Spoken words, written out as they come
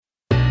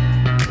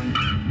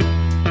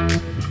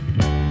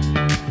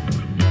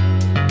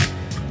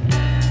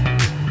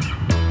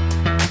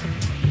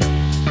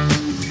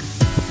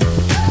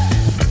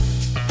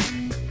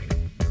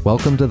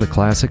Welcome to the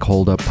Classic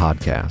Hold-Up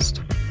Podcast,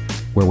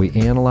 where we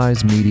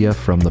analyze media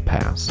from the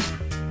past.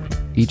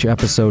 Each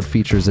episode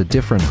features a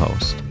different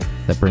host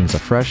that brings a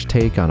fresh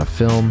take on a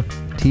film,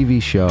 TV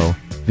show,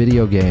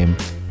 video game,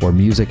 or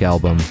music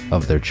album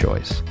of their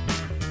choice.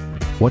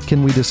 What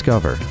can we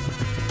discover?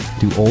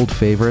 Do old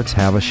favorites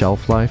have a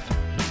shelf life?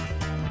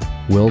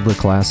 Will the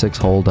classics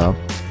hold up?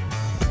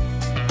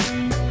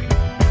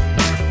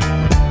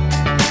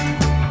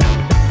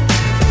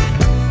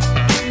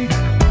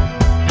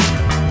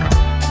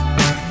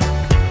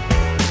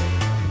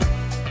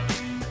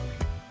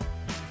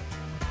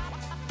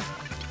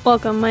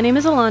 Welcome, my name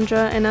is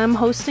Alondra, and I'm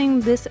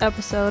hosting this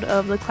episode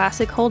of the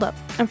Classic Hold-Up.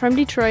 I'm from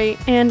Detroit,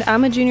 and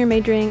I'm a junior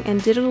majoring in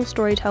digital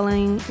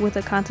storytelling with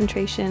a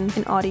concentration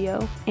in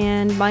audio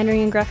and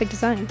minoring in graphic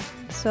design.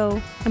 So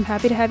I'm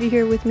happy to have you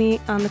here with me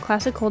on the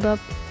Classic Hold-Up,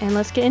 and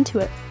let's get into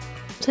it.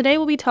 Today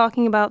we'll be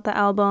talking about the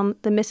album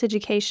The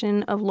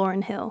Miseducation of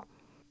Lauryn Hill.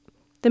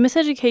 The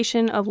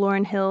Miseducation of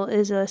Lauryn Hill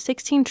is a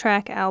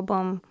 16-track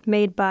album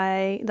made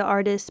by the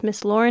artist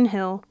Miss Lauryn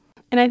Hill.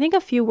 And I think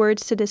a few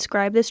words to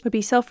describe this would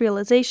be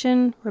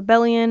self-realization,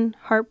 rebellion,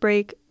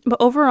 heartbreak, but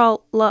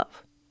overall,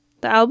 love.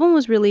 The album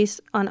was released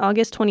on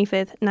August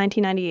 25th,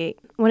 1998.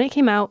 When it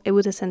came out, it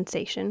was a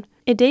sensation.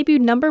 It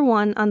debuted number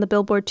 1 on the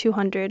Billboard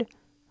 200,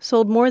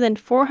 sold more than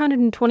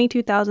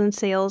 422,000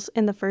 sales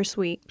in the first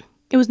week.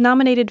 It was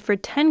nominated for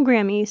 10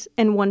 Grammys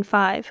and won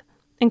 5,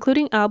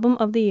 including Album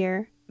of the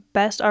Year,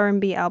 Best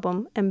R&B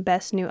Album, and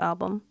Best New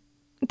Album.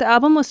 The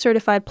album was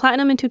certified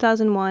platinum in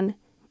 2001,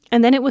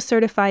 and then it was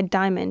certified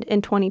diamond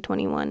in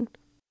 2021.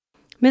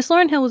 Miss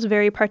Lauryn Hill was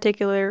very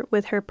particular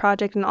with her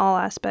project in all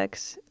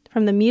aspects,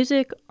 from the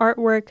music,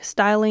 artwork,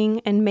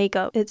 styling, and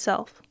makeup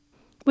itself.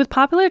 With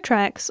popular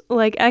tracks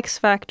like X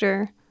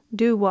Factor,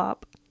 Doo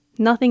Wop,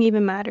 Nothing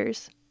Even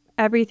Matters,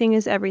 Everything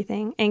Is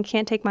Everything, and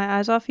Can't Take My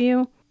Eyes Off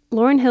You,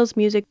 Lauryn Hill's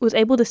music was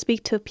able to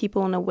speak to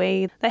people in a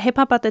way that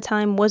hip-hop at the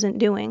time wasn't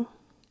doing.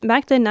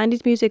 Back then,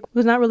 90s music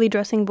was not really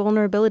addressing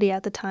vulnerability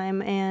at the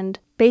time, and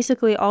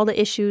basically all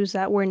the issues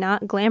that were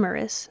not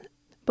glamorous.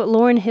 But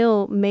Lauryn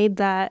Hill made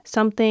that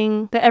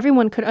something that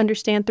everyone could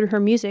understand through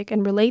her music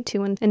and relate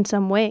to in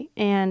some way,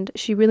 and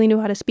she really knew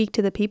how to speak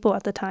to the people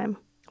at the time,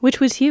 which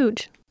was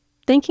huge.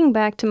 Thinking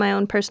back to my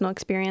own personal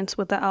experience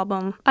with the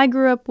album, I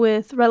grew up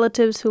with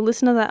relatives who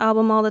listened to the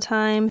album all the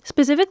time,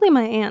 specifically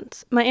my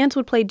aunts. My aunts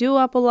would play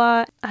doo-wop a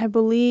lot, I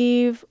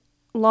believe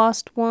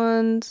Lost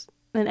Ones,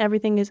 and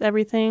Everything Is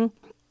Everything.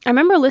 I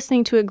remember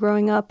listening to it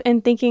growing up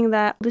and thinking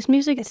that this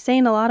music is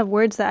saying a lot of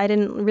words that I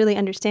didn't really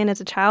understand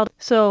as a child.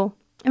 So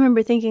I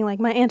remember thinking, like,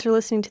 my aunts are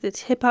listening to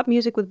this hip-hop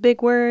music with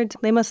big words.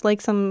 They must like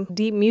some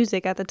deep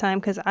music at the time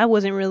because I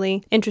wasn't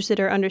really interested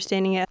or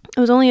understanding it. It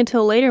was only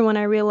until later when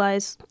I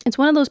realized it's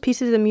one of those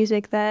pieces of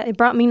music that it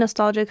brought me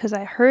nostalgia because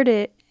I heard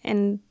it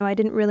and I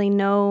didn't really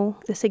know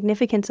the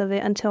significance of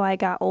it until I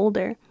got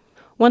older.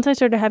 Once I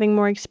started having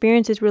more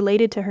experiences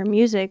related to her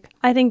music,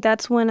 I think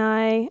that's when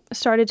I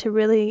started to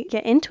really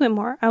get into it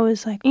more. I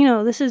was like,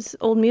 this is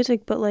old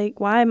music, but like,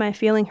 why am I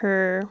feeling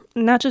her,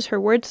 not just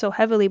her words so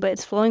heavily, but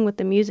it's flowing with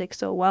the music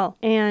so well.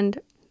 And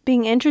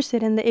being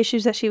interested in the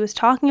issues that she was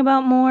talking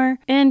about more,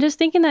 and just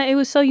thinking that it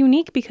was so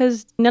unique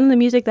because none of the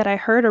music that I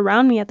heard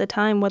around me at the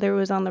time, whether it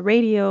was on the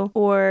radio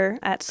or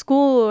at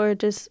school or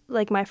just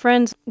like my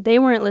friends, they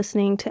weren't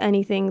listening to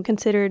anything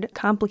considered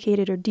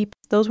complicated or deep.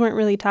 Those weren't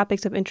really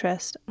topics of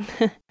interest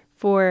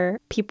for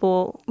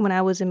people when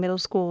I was in middle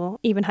school,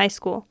 even high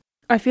school.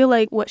 I feel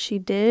like what she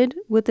did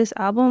with this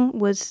album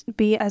was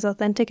be as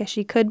authentic as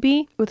she could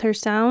be with her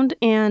sound,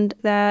 and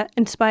that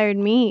inspired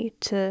me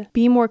to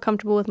be more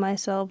comfortable with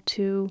myself,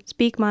 to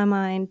speak my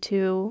mind,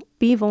 to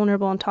be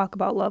vulnerable and talk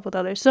about love with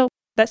others. So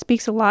that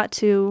speaks a lot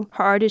to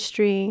her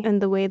artistry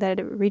and the way that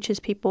it reaches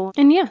people.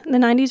 And yeah, the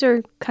 90s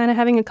are kind of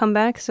having a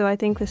comeback, so I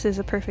think this is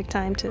a perfect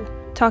time to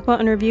talk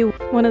about and review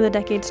one of the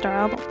Decade Star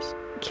albums.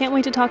 Can't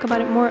wait to talk about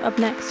it more up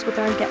next with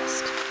our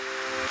guest.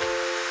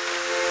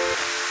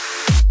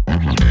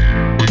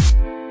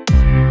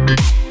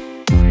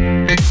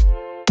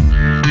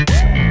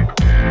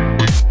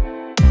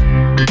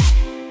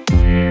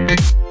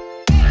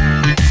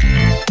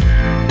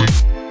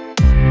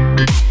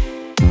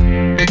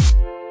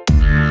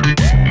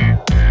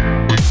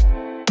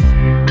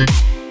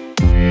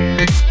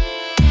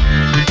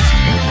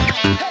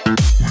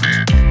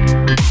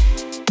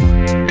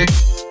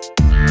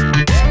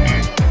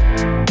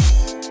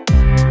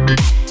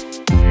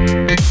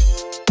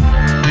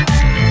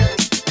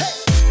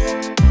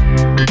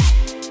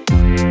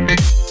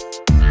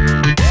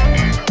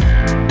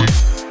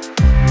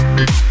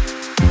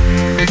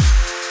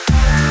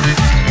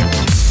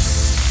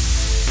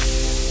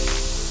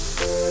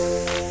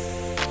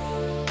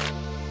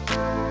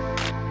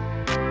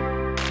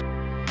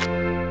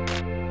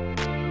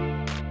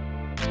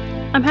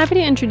 I'm happy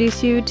to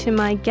introduce you to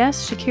my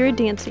guest, Shakira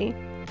Dancy.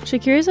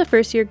 Shakira is a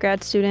first-year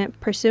grad student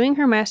pursuing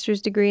her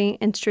master's degree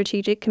in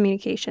strategic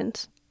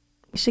communications.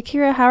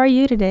 Shakira, how are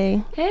you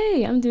today?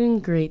 Hey, I'm doing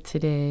great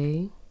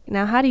today.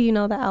 Now, how do you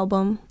know the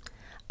album?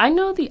 I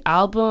know the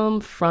album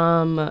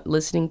from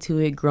listening to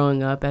it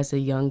growing up as a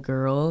young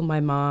girl.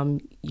 My mom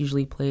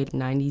usually played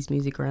 90s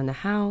music around the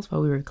house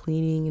while we were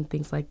cleaning and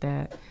things like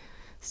that.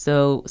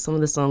 So some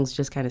of the songs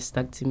just kind of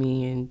stuck to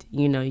me. And,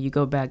 you know, you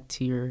go back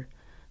to your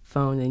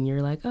phone and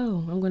you're like,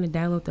 oh, I'm going to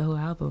download the whole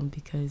album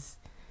because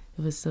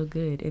it was so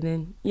good. And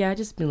then, yeah, I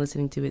just been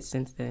listening to it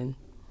since then.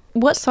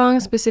 What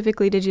songs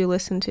specifically did you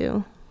listen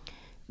to?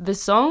 The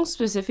songs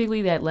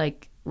specifically that,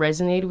 like,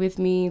 resonated with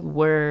me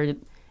were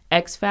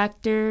X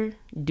Factor,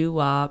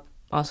 Doo-Wop,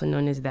 also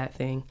known as That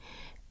Thing,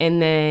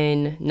 and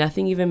then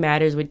Nothing Even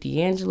Matters with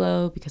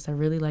D'Angelo, because I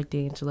really like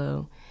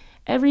D'Angelo.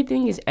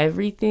 Everything is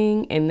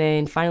Everything, and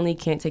then finally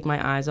Can't Take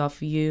My Eyes Off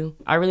of You.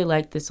 I really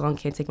like the song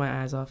Can't Take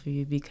My Eyes Off of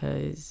You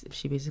because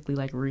she basically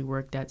like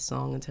reworked that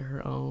song into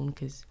her own,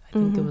 because I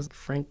think it was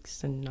Frank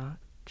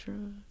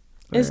Sinatra.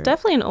 It's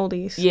definitely an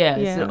oldies. Yeah.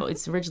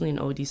 It's originally an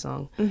oldie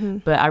song,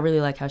 but I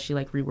really like how she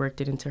like reworked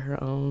it into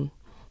her own.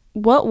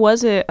 What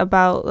was it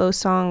about those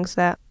songs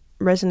that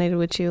resonated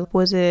with you?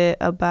 Was it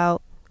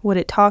about what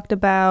it talked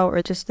about,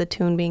 or just the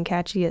tune being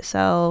catchy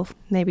itself?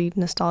 Maybe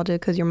nostalgia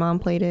because your mom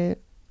played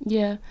it?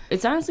 Yeah,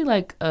 it's honestly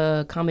like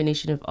a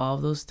combination of all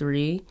of those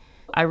three.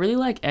 I really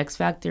like X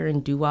Factor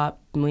and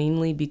Doo-Wop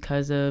mainly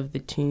because of the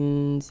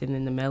tunes and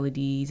then the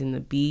melodies and the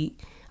beat.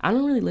 I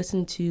don't really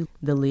listen to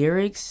the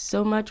lyrics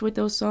so much with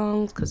those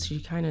songs because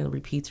she kind of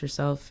repeats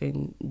herself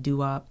in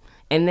Doo-Wop.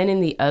 And then in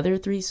the other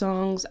three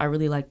songs, I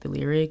really like the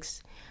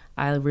lyrics.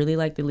 I really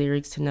like the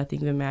lyrics to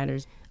Nothing Even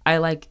Matters. I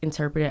like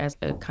interpret it as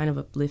a kind of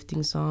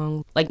uplifting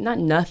song. Like, not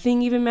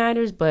nothing even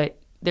matters, but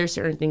there's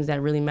certain things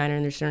that really matter,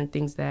 and there's certain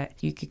things that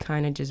you could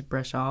kind of just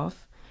brush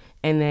off.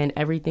 And then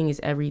Everything is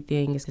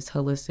Everything is this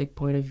holistic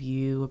point of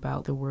view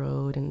about the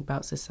world and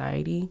about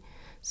society.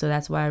 So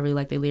that's why I really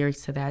like the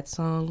lyrics to that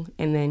song.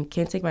 And then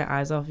Can't Take My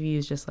Eyes Off of You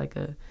is just like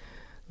a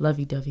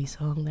lovey-dovey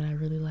song that I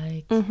really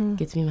like.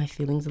 Gets me in my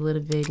feelings a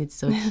little bit. It's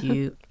so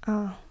cute.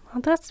 Oh,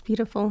 that's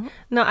beautiful.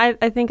 No,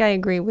 I think I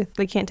agree with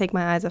the Can't Take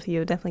My Eyes Off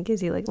You. It definitely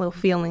gives you like a little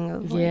feeling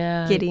of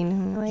like,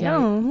 getting like,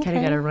 kind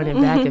of got to run it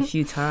back a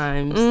few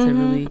times to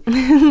really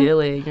feel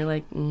it. You're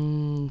like,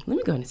 let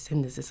me go and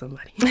send this to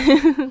somebody.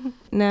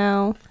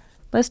 Now,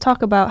 let's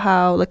talk about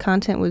how the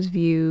content was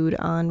viewed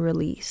on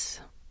release.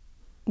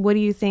 What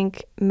do you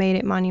think made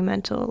it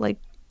monumental? Like,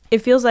 it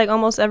feels like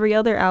almost every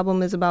other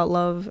album is about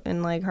love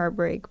and like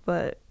heartbreak,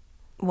 but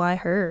why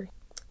her?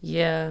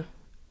 Yeah.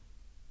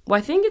 Well,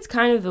 I think it's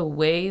kind of the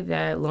way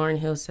that Lauryn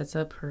Hill sets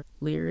up her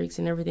lyrics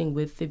and everything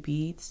with the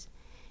beats.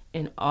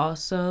 And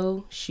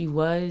also, she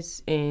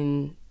was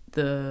in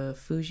the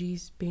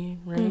Fugees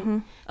band,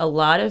 right? A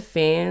lot of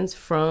fans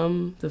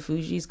from the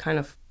Fugees kind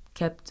of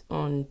kept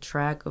on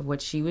track of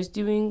what she was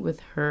doing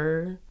with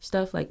her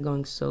stuff, like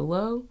going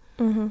solo.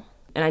 And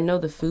I know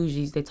the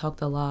Fugees, they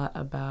talked a lot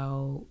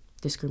about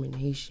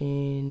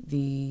discrimination,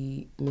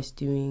 the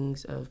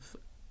misdoings of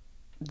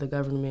the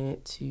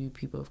government to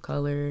people of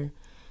color.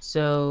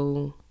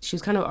 So she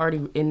was kind of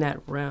already in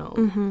that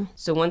realm.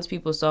 So once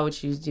people saw what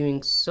she was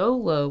doing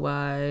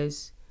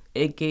solo-wise,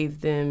 it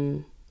gave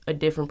them a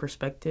different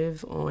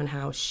perspective on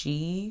how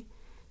she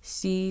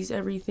sees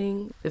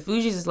everything. The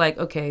Fugees is like,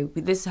 okay,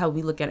 this is how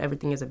we look at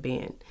everything as a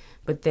band.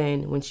 But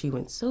then when she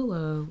went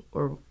solo,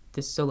 or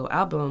this solo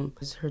album,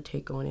 was her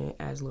take on it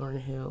as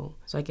Lauryn Hill.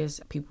 So I guess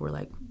people were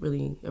like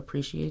really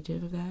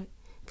appreciative of that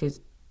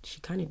because she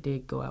kind of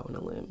did go out on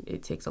a limb.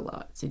 It takes a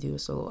lot to do a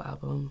solo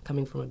album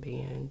coming from a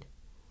band.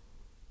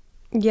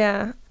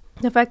 Yeah.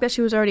 The fact that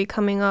she was already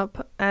coming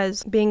up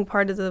as being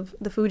part of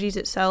the Fugees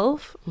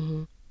itself,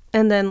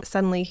 and then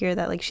suddenly hear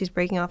that like she's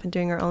breaking off and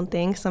doing her own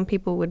thing, some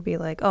people would be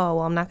like, oh,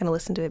 well, I'm not going to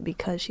listen to it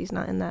because she's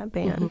not in that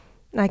band.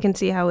 I can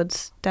see how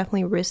it's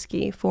definitely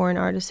risky for an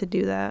artist to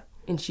do that.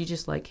 And she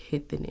just like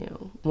hit the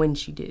nail when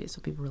she did it.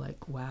 So people were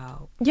like,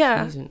 wow,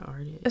 yeah, she's an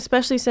artist.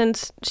 Especially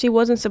since she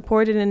wasn't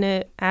supported in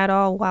it at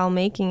all while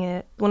making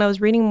it. When I was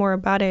reading more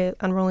about it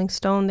on Rolling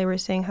Stone, they were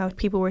saying how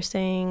people were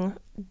saying,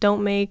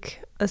 don't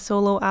make a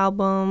solo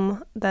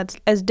album that's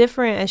as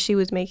different as she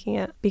was making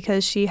it,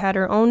 because she had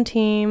her own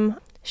team.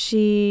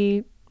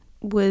 She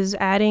was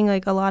adding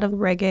like a lot of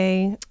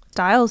reggae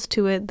styles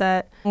to it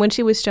that when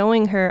she was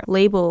showing her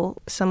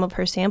label some of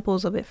her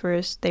samples of it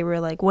first, they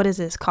were like, what is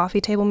this, coffee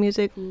table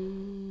music?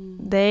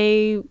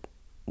 They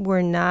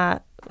were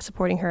not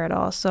supporting her at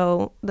all.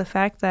 So the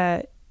fact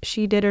that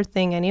she did her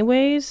thing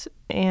anyways,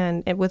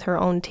 and with her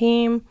own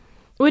team,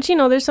 which, you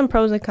know, there's some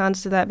pros and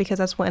cons to that because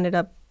that's what ended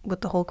up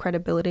with the whole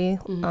credibility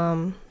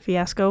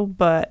fiasco.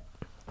 But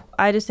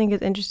I just think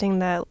it's interesting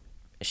that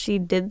she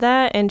did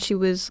that, and she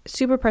was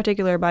super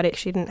particular about it.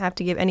 She didn't have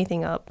to give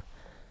anything up.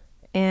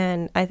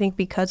 And I think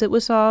because it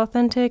was so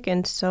authentic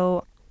and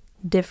so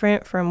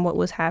different from what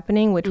was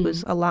happening, which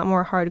was a lot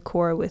more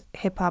hardcore with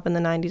hip-hop in the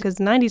 90s, because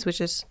the 90s was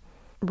just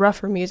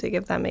rougher music,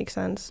 if that makes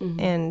sense.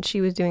 And she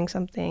was doing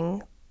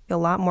something a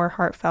lot more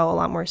heartfelt, a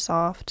lot more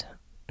soft.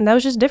 And that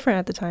was just different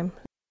at the time.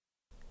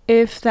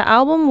 If the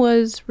album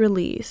was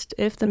released,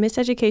 if the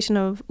Miseducation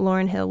of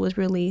Lauryn Hill was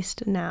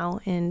released now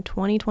in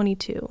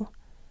 2022,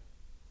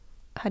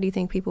 how do you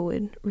think people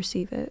would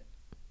receive it?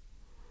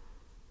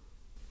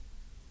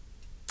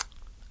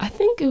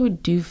 like it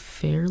would do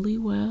fairly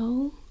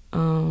well.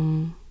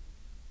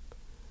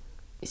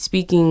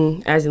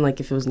 Speaking as in, like,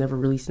 if it was never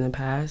released in the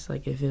past,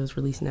 like if it was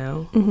released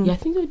now, yeah, I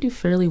think it would do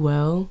fairly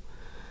well.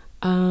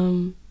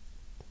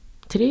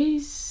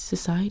 Today's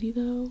society,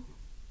 though,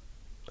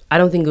 I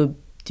don't think it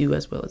would do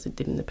as well as it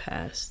did in the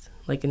past,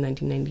 like in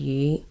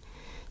 1998,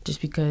 just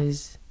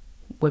because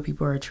what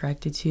people are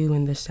attracted to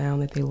and the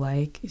sound that they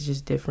like is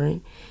just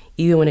different.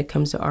 Even when it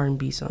comes to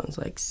R&B songs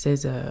like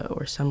SZA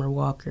or Summer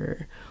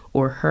Walker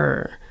or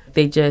Her,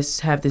 they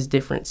just have this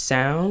different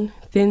sound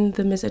than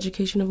the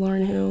Miseducation of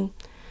Lauryn Hill.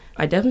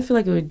 I definitely feel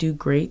like it would do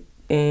great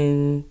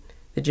in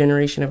the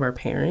generation of our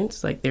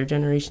parents, like their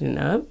generation and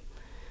up.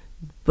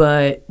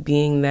 But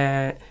being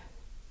that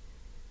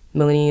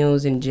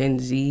millennials and Gen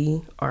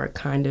Z are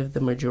kind of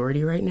the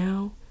majority right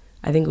now,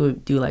 I think it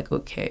would do like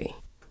okay.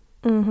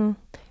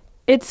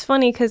 It's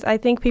funny because I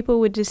think people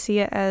would just see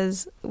it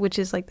as, which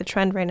is like the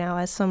trend right now,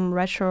 as some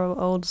retro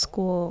old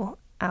school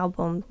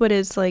album, but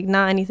it's like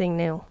not anything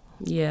new.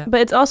 Yeah. But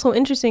it's also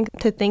interesting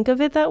to think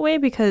of it that way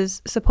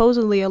because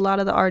supposedly a lot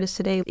of the artists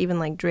today, even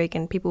like Drake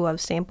and people who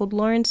have sampled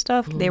Lauryn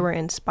stuff, they were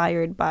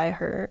inspired by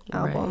her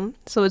album.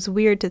 Right. So it's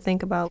weird to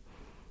think about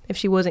if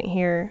she wasn't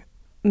here,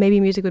 maybe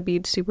music would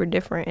be super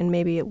different and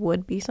maybe it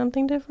would be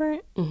something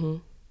different.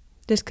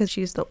 Just because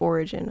she's the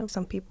origin of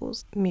some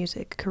people's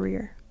music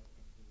career.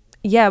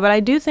 Yeah, but I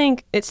do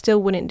think it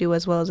still wouldn't do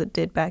as well as it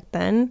did back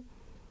then.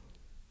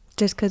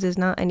 Just because it's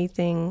not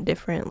anything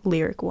different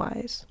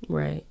lyric-wise.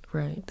 Right.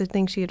 The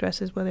things she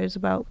addresses, whether it's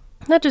about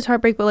not just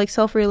heartbreak, but like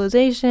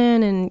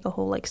self-realization and the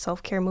whole like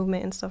self-care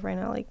movement and stuff right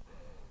now. Like,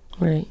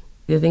 right.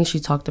 The things she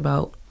talked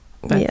about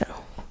back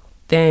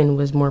then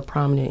was more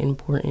prominent and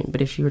important.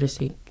 But if she were to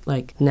say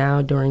like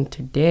now during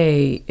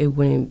today, it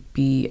wouldn't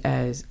be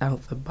as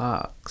out the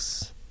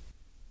box.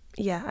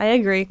 Yeah, I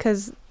agree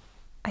because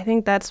I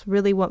think that's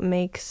really what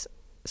makes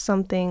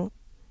something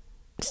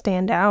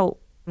stand out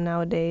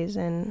nowadays.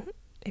 And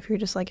if you're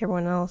just like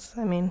everyone else,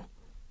 I mean,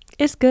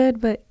 it's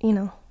good, but, you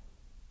know,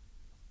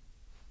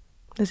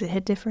 does it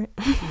hit different?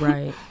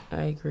 Right.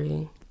 I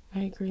agree.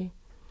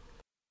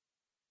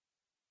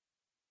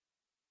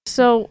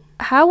 So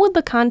how would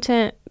the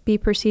content be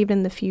perceived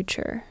in the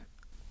future?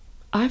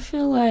 I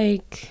feel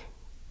like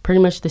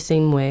pretty much the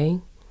same way.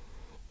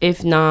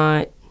 If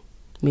not,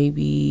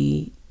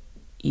 maybe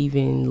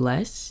even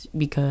less,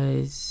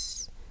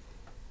 because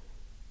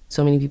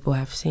so many people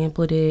have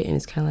sampled it and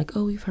it's kind of like,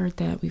 oh, we've heard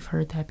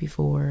that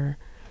before.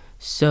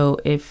 So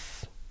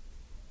if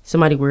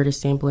somebody were to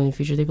sample in the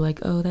future, they'd be like,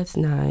 oh, that's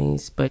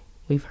nice, but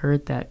we've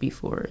heard that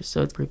before.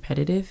 So it's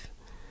repetitive.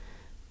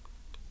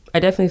 I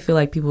definitely feel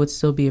like people would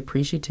still be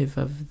appreciative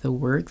of the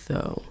work,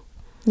 though.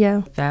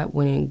 Yeah. That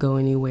wouldn't go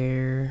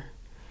anywhere.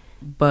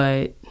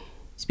 But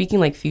speaking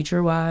like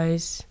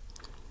future-wise,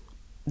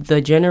 the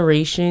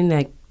generation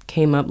that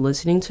came up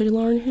listening to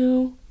Lauryn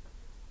Hill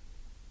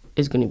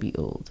is going to be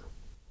old.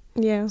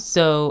 Yeah.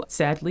 So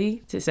sad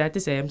to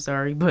say, I'm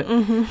sorry, but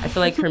I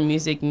feel like her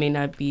music may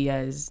not be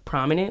as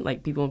prominent,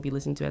 like people won't be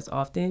listening to it as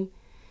often,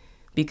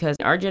 because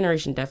our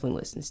generation definitely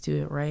listens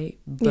to it, right?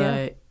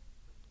 But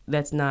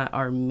that's not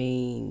our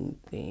main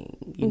thing,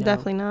 you know?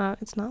 Definitely not.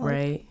 It's not like...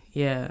 Right?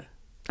 Yeah.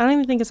 I don't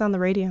even think it's on the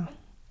radio.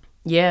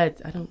 Yeah,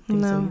 I don't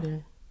think so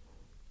either.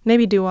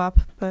 Maybe doo-wop,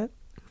 but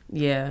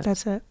yeah,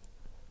 that's it.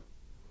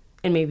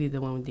 And maybe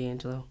the one with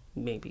D'Angelo,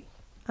 maybe.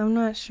 I'm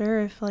not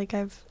sure if like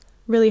I've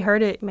really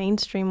heard it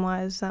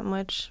mainstream-wise that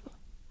much.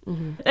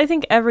 I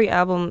think every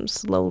album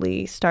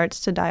slowly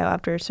starts to die out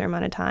after a certain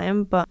amount of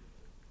time, but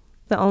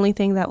the only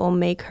thing that will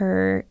make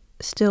her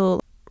still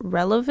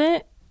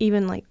relevant,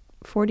 even like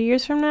 40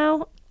 years from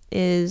now,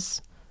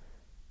 is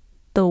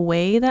the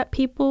way that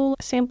people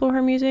sample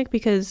her music,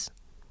 because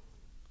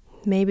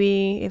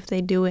maybe if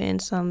they do it in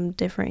some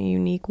different,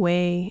 unique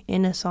way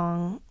in a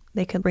song,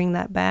 they could bring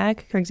that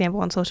back. For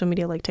example, on social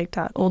media like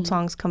TikTok, old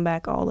songs come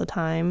back all the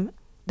time.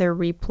 They're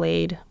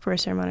replayed for a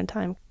certain amount of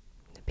time.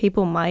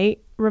 People might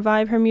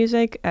revive her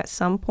music at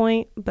some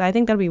point, but I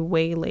think that'll be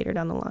way later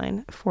down the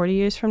line. 40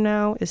 years from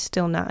now is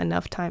still not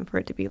enough time for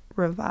it to be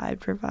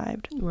revived.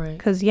 Right.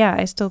 Because, yeah,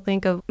 I still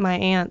think of my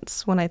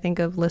aunts when I think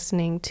of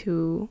listening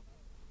to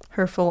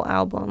her full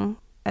album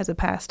as a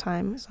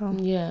pastime. So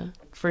yeah.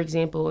 For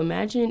example,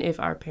 imagine if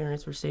our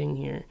parents were sitting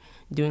here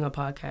doing a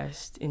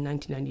podcast in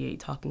 1998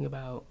 talking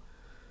about,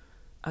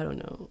 I don't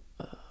know,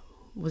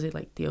 was it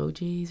like the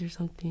OJs or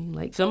something?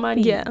 Like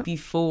somebody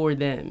before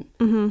them.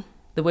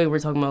 The way we're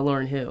talking about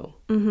Lauryn Hill.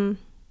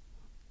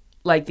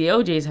 Like the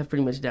OJs have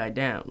pretty much died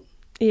down.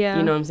 Yeah.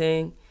 You know what I'm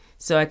saying?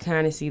 So I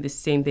kind of see the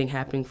same thing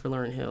happening for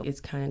Lauryn Hill. It's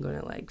kind of going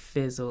to like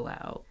fizzle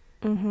out.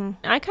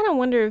 I kind of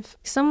wonder if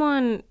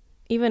someone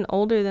even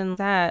older than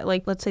that,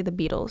 like let's say the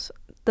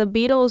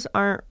Beatles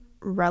aren't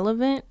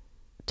relevant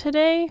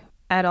today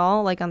at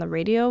all, like on the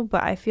radio,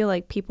 but I feel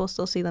like people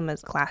still see them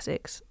as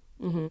classics.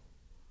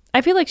 I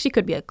feel like she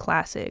could be a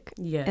classic.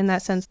 Yes. In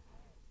that sense.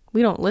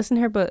 We don't listen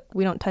to her, but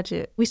we don't touch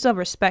it. We still have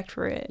respect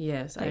for it.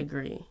 Yes, like, I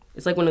agree.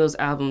 It's like one of those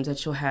albums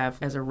that you'll have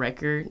as a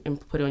record and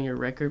put it on your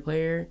record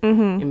player.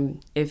 Mm-hmm.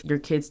 And if your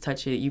kids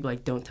touch it, you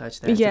like, don't touch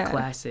that. It's a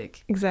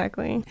classic.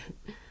 Exactly.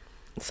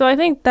 So I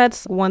think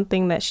that's one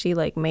thing that she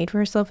like made for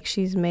herself.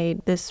 She's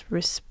made this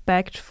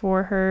respect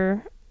for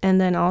her, and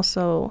then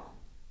also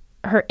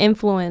her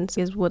influence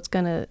is what's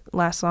gonna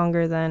last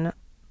longer than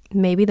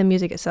maybe the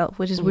music itself,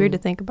 which is weird to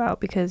think about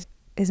because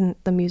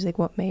isn't the music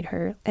what made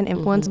her an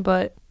influence?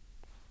 But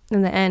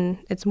in the end,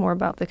 it's more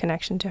about the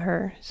connection to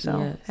her. So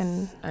yes,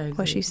 and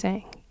what she's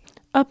saying.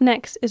 Up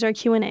next is our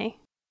Q&A.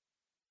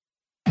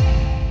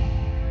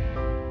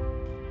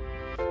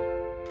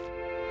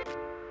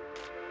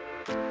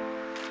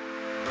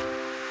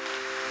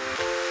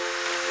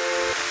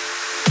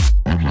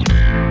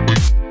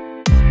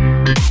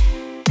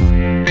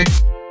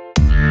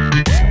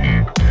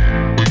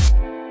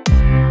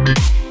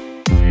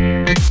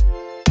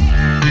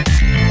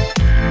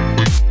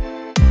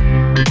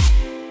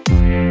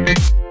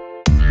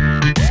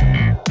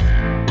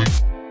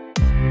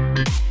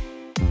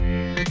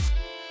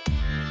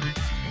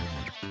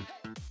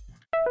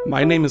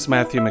 My name is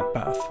Matthew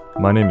Macbeth.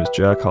 My name is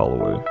Jack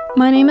Holloway.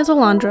 My name is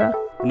Alondra.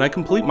 When I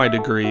complete my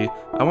degree,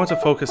 I want to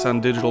focus on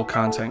digital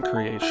content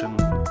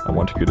creation. I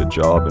want to get a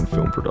job in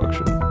film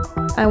production.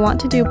 I want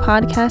to do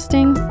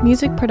podcasting,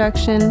 music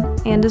production,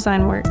 and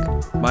design work.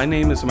 My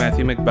name is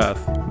Matthew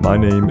Macbeth. My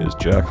name is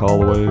Jack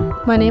Holloway.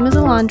 My name is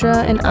Alondra,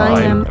 and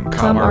I am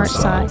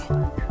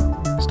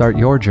ComArtSci. Start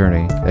your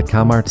journey at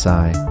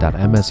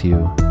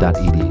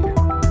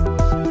comartsci.msu.edu.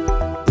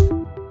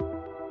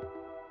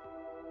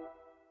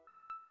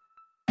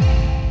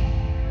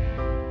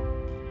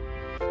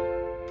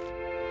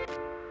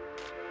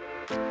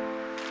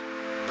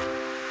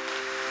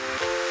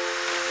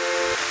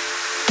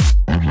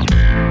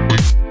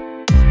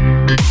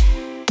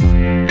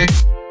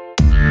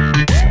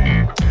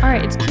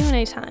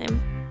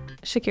 Time.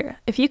 Shakira,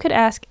 if you could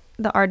ask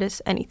the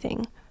artist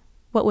anything,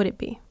 what would it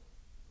be?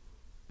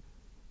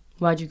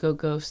 Why'd you go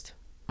ghost?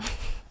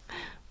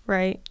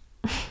 Right.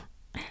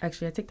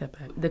 Actually, I take that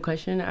back. The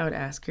question I would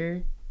ask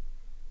her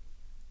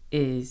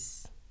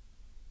is,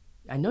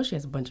 I know she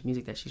has a bunch of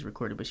music that she's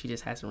recorded, but she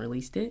just hasn't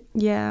released it.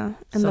 Yeah,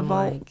 in the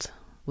vault. Like,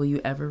 will you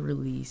ever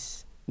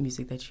release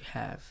music that you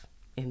have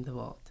in the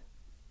vault?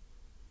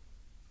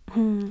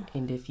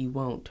 And if you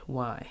won't,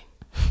 why?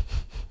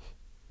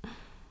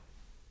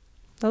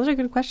 Those are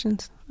good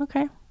questions.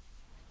 Okay.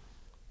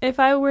 If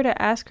I were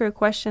to ask her a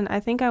question,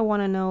 I think I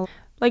want to know,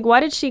 like, why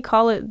did she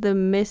call it the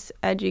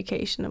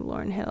Miseducation of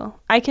Lauryn Hill?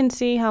 I can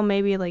see how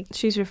maybe, like,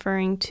 she's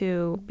referring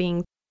to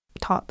being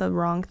taught the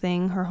wrong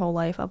thing her whole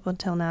life up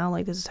until now.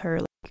 Like, this is her,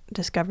 like,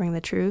 discovering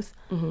the truth.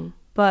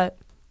 But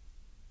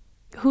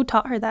who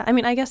taught her that? I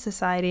mean, I guess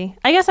society.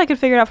 I guess I could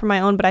figure it out for my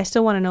own, but I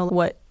still want to know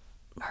what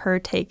her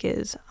take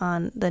is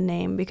on the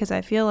name, because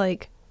I feel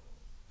like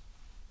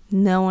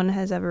no one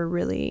has ever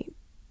really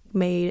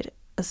made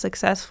a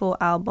successful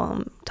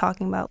album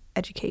talking about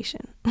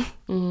education.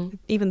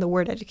 Even the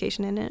word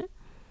education in it.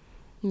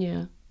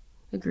 Yeah,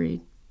 agreed.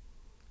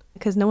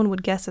 Because no one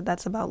would guess that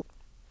that's about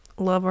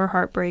love or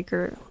heartbreak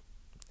or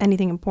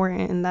anything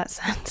important in that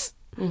sense.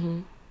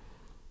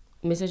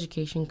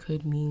 Miseducation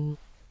could mean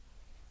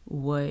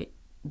what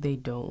they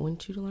don't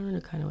want you to learn,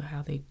 or kind of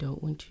how they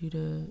don't want you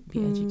to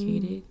be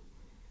educated.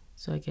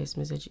 So I guess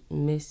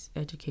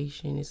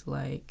miseducation is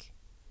like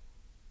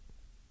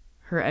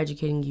her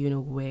educating you in a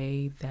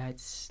way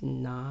that's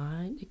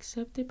not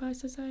accepted by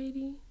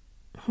society.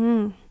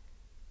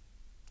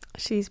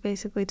 She's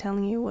basically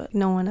telling you what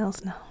no one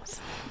else knows.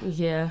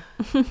 Yeah.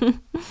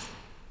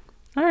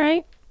 All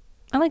right.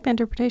 I like the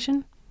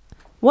interpretation.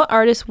 What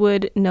artist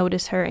would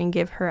notice her and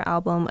give her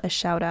album a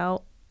shout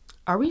out?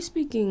 Are we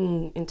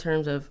speaking in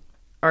terms of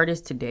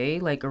artists today,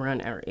 like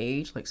around our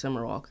age, like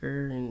Summer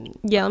Walker? And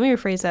yeah, let me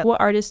rephrase that. What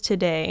artist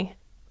today,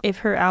 if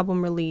her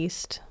album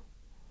released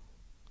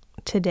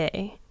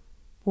today,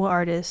 what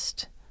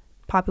artist,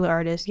 popular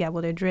artist, yeah,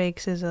 well,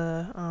 Drake's is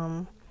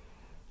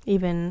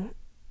even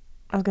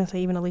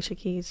Alicia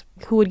Keys,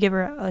 who would give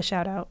her a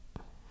shout out?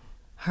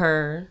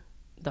 Her,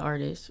 the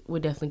artist,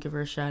 would definitely give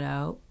her a shout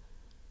out.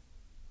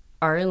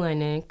 Ari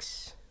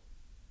Lennox,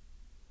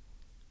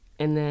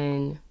 and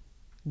then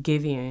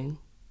Giveon,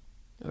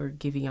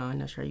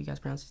 not sure how you guys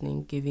pronounce his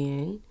name,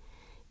 Giveon,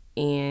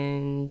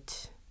 and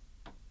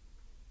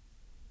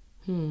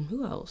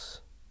who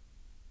else?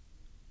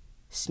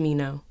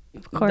 Smino.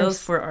 Of course. Those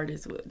 4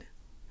 artists would.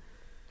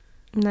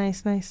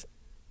 Nice.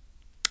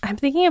 I'm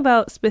thinking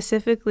about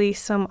specifically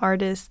some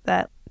artists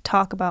that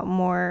talk about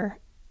more,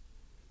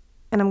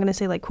 and I'm going to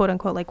say like quote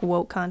unquote like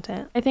woke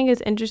content. I think it's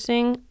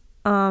interesting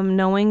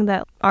knowing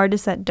that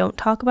artists that don't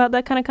talk about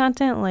that kind of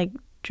content, like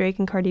Drake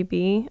and Cardi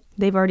B,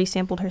 they've already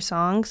sampled her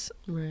songs,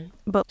 right?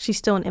 But she's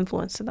still an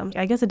influence to them.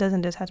 I guess it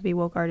doesn't just have to be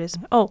woke artists.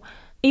 Oh,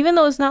 even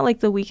though it's not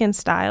like the Weeknd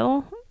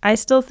style, I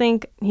still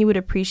think he would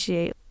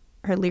appreciate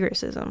her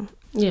lyricism.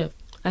 Yeah.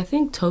 I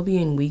think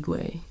Toby and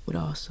Wigwe would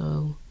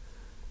also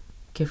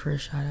give her a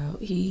shout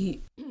out.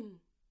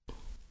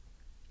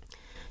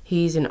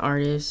 He's an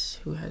artist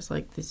who has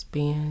like this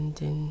band,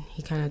 and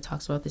he kind of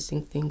talks about the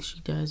same things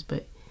she does,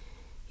 but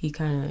he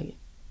kind of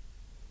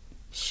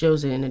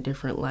shows it in a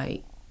different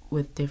light.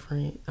 with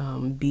different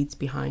beats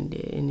behind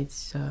it, and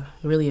it's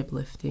really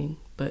uplifting.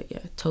 But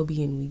yeah,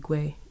 Toby and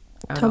Wigwe,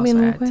 I would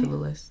also add to the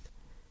list.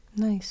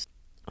 Nice.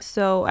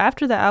 So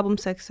after the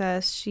album's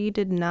success, she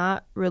did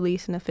not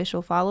release an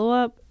official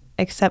follow-up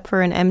except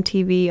for an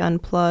MTV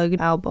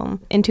Unplugged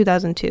album in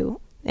 2002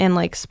 and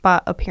like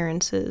spot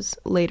appearances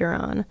later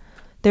on.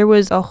 There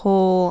was a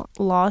whole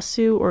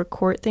lawsuit or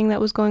court thing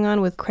that was going on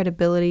with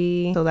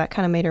credibility, so that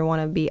kind of made her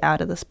want to be out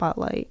of the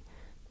spotlight.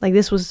 Like,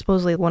 this was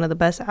supposedly one of the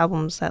best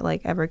albums that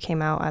like ever came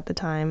out at the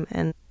time,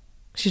 and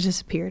she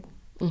disappeared.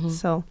 Mm-hmm.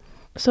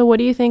 So what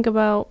do you think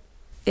about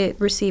it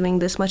receiving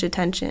this much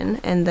attention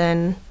and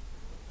then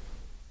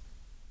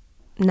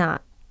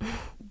not?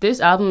 This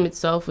album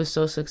itself was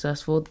so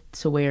successful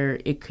to where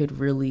it could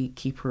really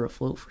keep her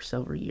afloat for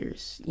several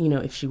years. You know,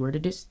 if she were to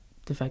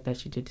the fact that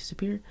she did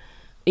disappear.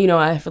 You know,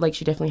 I feel like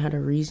she definitely had her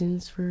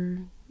reasons for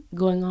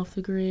going off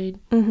the grid.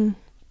 Mm-hmm.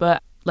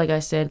 But like I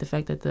said, the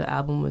fact that the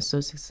album was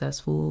so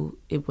successful,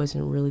 it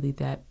wasn't really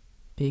that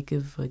big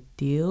of a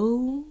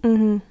deal.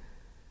 Mm-hmm.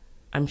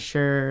 I'm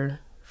sure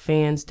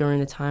fans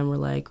during the time were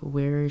like,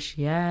 where is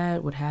she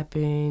at? What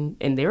happened?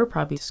 And they were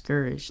probably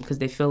discouraged because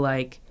they feel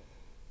like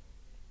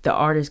the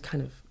artist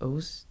kind of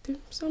owes them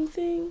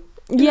something.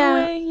 In a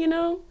way, you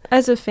know?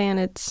 As a fan,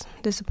 it's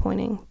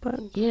disappointing, but...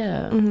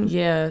 Yeah, mm-hmm.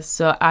 Yeah.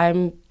 So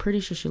I'm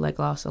pretty sure she, like,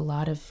 lost a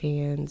lot of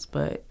fans,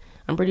 but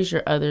I'm pretty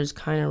sure others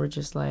kind of were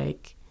just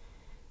like,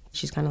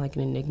 she's kind of like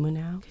an enigma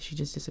now because she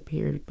just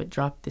disappeared, but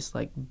dropped this,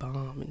 like,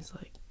 bomb, and it's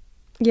like...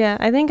 Yeah,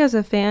 I think as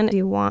a fan,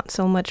 you want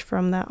so much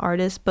from that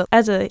artist, but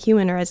as a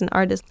human or as an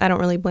artist, I don't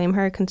really blame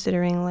her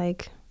considering,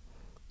 like,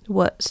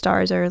 what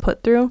stars are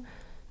put through,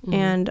 mm-hmm.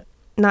 and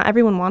not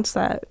everyone wants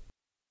that,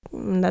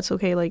 and that's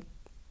okay, like,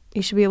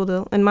 you should be able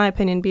to, in my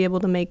opinion, be able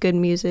to make good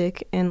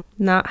music and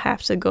not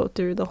have to go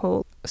through the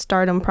whole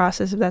stardom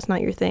process if that's not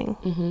your thing.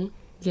 Mm-hmm.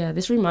 Yeah,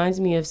 this reminds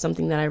me of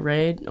something that I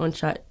read on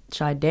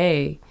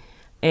Sade.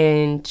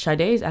 And Sade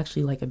is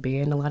actually like a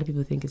band. A lot of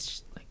people think it's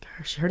just like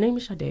her name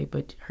is Sade,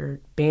 but her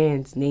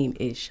band's name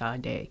is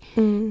Sade.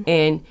 Mm.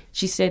 And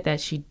she said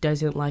that she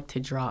doesn't like to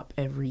drop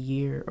every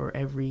year or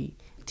every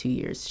 2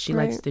 years. She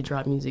likes to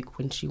drop music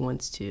when she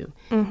wants to,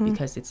 mm-hmm.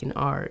 because it's an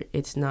art.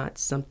 It's not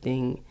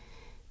something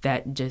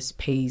that just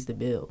pays the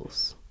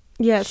bills.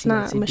 Yeah, it's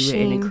not a machine. She likes to do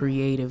it in a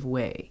creative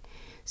way.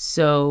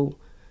 So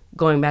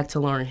going back to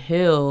Lauryn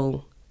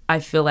Hill, I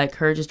feel like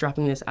her just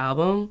dropping this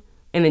album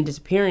and then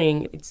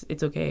disappearing, it's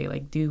okay.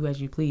 Like, do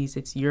as you please.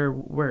 It's your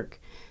work.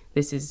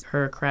 This is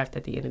her craft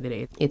at the end of the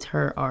day. It's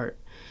her art.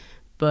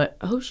 But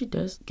I hope she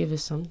does give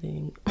us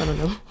something. I don't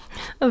know.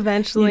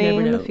 Eventually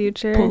in the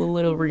future. Pull a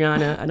little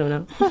Rihanna. I don't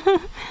know.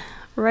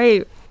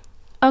 Right.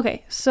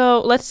 Okay,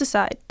 so let's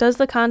decide. Does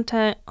the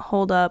content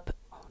hold up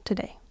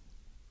today?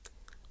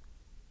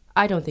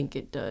 I don't think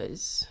it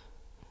does.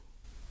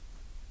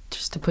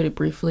 Just to put it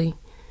briefly,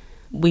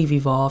 we've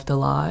evolved a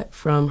lot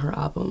from her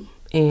album,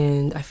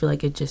 and I feel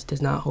like it just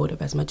does not hold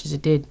up as much as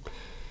it did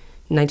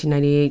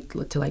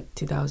 1998 to like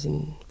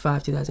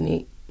 2005,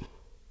 2008.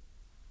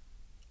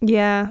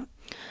 Yeah,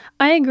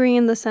 I agree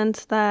in the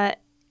sense that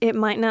it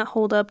might not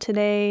hold up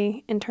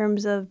today in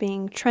terms of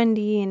being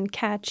trendy and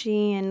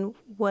catchy and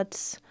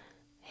what's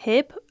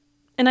hip.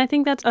 And I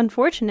think that's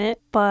unfortunate,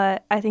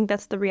 but I think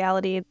that's the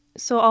reality.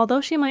 So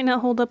although she might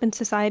not hold up in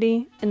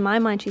society, in my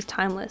mind, she's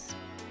timeless.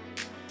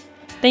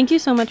 Thank you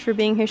so much for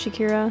being here,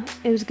 Shakira.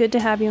 It was good to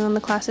have you on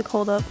the Classic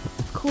Hold Up.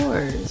 Of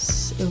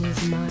course. It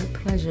was my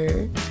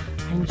pleasure.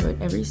 I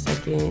enjoyed every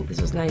second.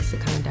 This was nice to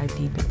kind of dive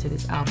deep into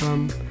this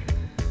album.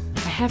 I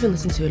haven't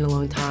listened to it in a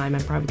long time.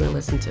 I'm probably going to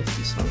listen to a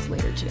few songs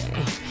later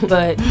today.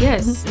 But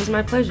yes, it was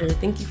my pleasure.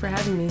 Thank you for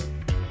having me.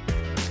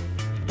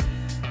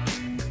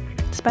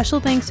 Special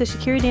thanks to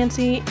Shakira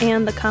Dancy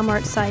and the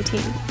ComArt Sci team.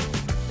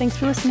 Thanks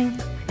for listening.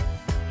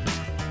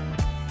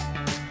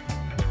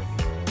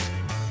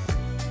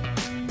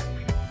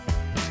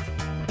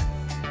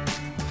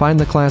 Find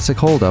the Classic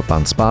Hold Up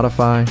on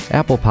Spotify,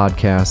 Apple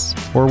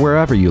Podcasts, or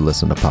wherever you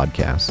listen to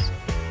podcasts.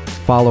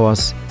 Follow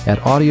us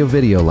at Audio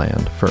Video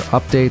Land for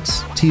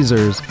updates,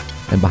 teasers,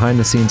 and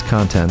behind-the-scenes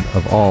content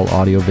of all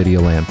Audio Video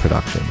Land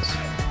productions.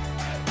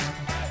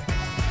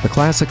 The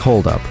Classic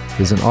Hold Up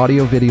is an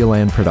Audio Video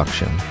Land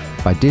production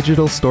by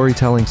digital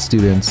storytelling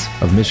students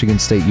of Michigan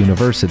State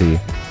University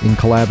in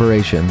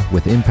collaboration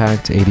with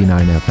Impact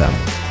 89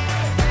 FM.